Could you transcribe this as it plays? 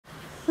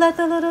Let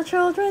the little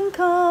children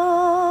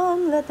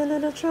come, let the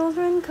little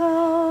children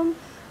come,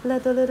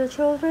 let the little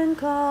children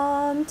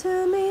come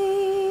to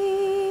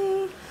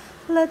me.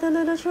 Let the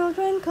little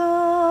children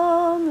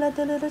come, let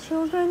the little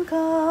children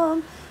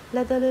come,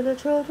 let the little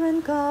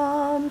children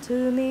come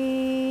to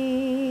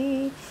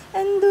me.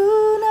 And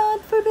do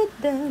not forbid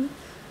them,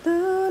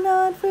 do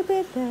not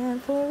forbid them,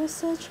 for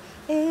such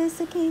is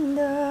the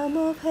kingdom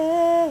of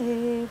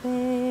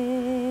heaven.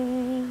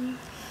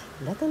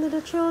 Let the little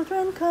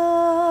children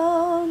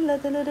come,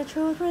 let the little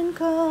children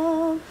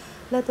come,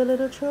 let the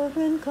little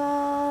children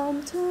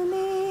come to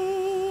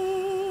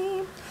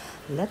me.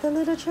 Let the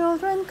little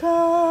children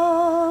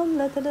come,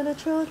 let the little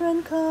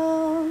children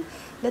come,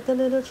 let the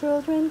little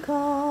children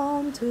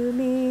come to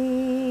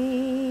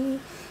me.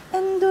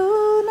 And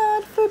do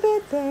not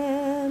forbid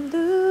them,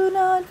 do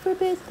not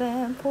forbid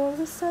them,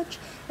 for such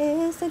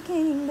is the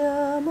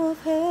kingdom of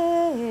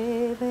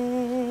heaven.